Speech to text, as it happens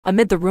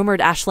Amid the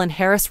rumored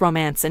Ashlyn-Harris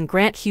romance and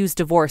Grant Hughes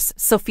divorce,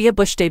 Sophia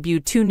Bush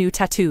debuted 2 new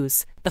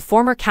tattoos. The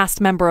former cast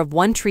member of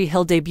One Tree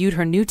Hill debuted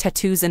her new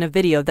tattoos in a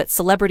video that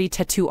celebrity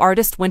tattoo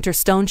artist Winter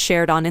Stone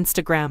shared on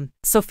Instagram.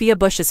 Sophia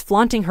Bush is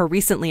flaunting her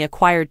recently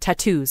acquired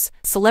tattoos.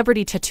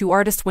 Celebrity tattoo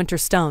artist Winter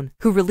Stone,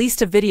 who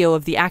released a video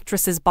of the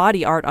actress's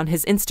body art on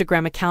his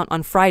Instagram account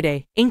on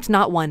Friday, inked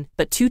not 1,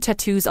 but 2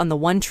 tattoos on the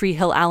One Tree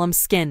Hill alum's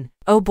skin.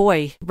 "Oh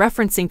boy,"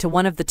 referencing to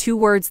one of the 2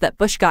 words that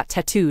Bush got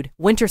tattooed.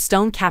 Winter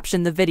Stone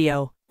captioned the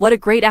video, "What a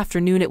great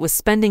afternoon it was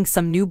spending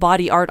some new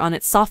body art on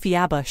it,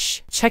 Sophia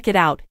Bush. Check it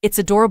out, it's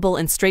adorable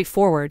and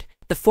straightforward."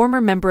 The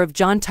former member of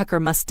John Tucker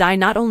Must Die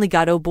not only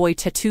got "Oh boy"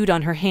 tattooed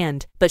on her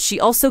hand, but she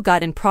also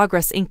got "In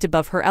Progress" inked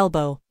above her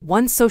elbow.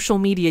 One social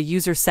media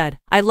user said,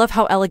 "I love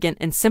how elegant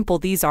and simple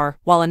these are,"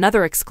 while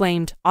another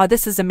exclaimed, "Aw,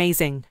 this is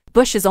amazing."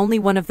 Bush is only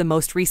one of the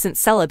most recent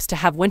celebs to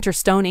have Winter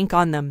Stone ink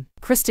on them.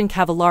 Kristen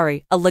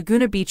Cavallari, a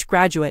Laguna Beach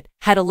graduate,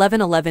 had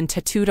 1111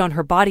 tattooed on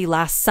her body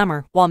last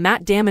summer, while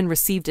Matt Damon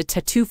received a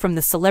tattoo from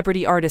the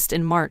celebrity artist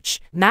in March.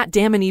 Matt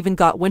Damon even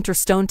got Winter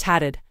Stone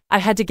tatted. "I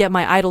had to get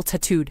my idol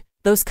tattooed.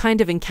 Those kind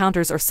of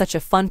encounters are such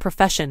a fun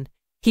profession,"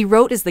 he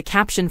wrote as the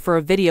caption for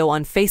a video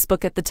on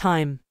Facebook at the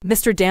time.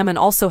 "Mr. Damon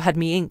also had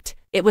me inked.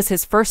 It was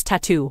his first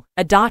tattoo,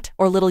 a dot,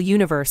 or little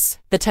universe.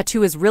 The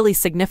tattoo is really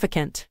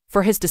significant.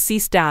 For his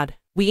deceased dad.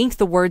 We inked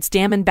the words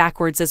Damon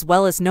backwards as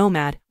well as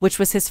Nomad, which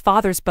was his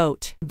father's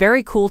boat.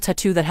 Very cool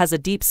tattoo that has a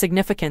deep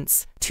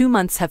significance." 2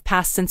 months have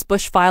passed since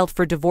Bush filed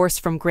for divorce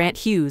from Grant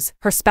Hughes,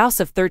 her spouse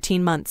of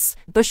 13 months.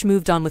 Bush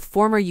moved on with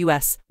former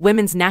U.S.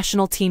 women's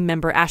national team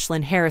member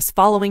Ashlyn Harris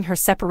following her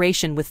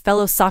separation with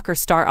fellow soccer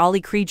star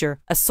Ollie Krieger,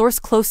 a source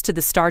close to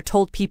the star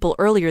told People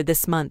earlier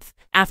this month.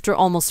 After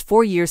almost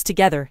 4 years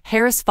together,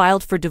 Harris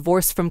filed for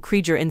divorce from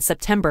Krieger in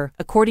September,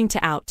 according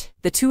to Out.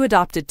 The two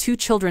adopted 2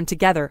 children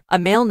together, a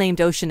male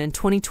named Ocean in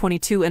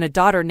 2022 and a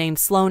daughter named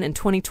Sloan in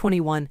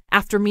 2021,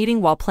 after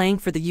meeting while playing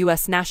for the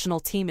U.S. national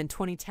team in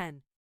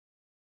 2010.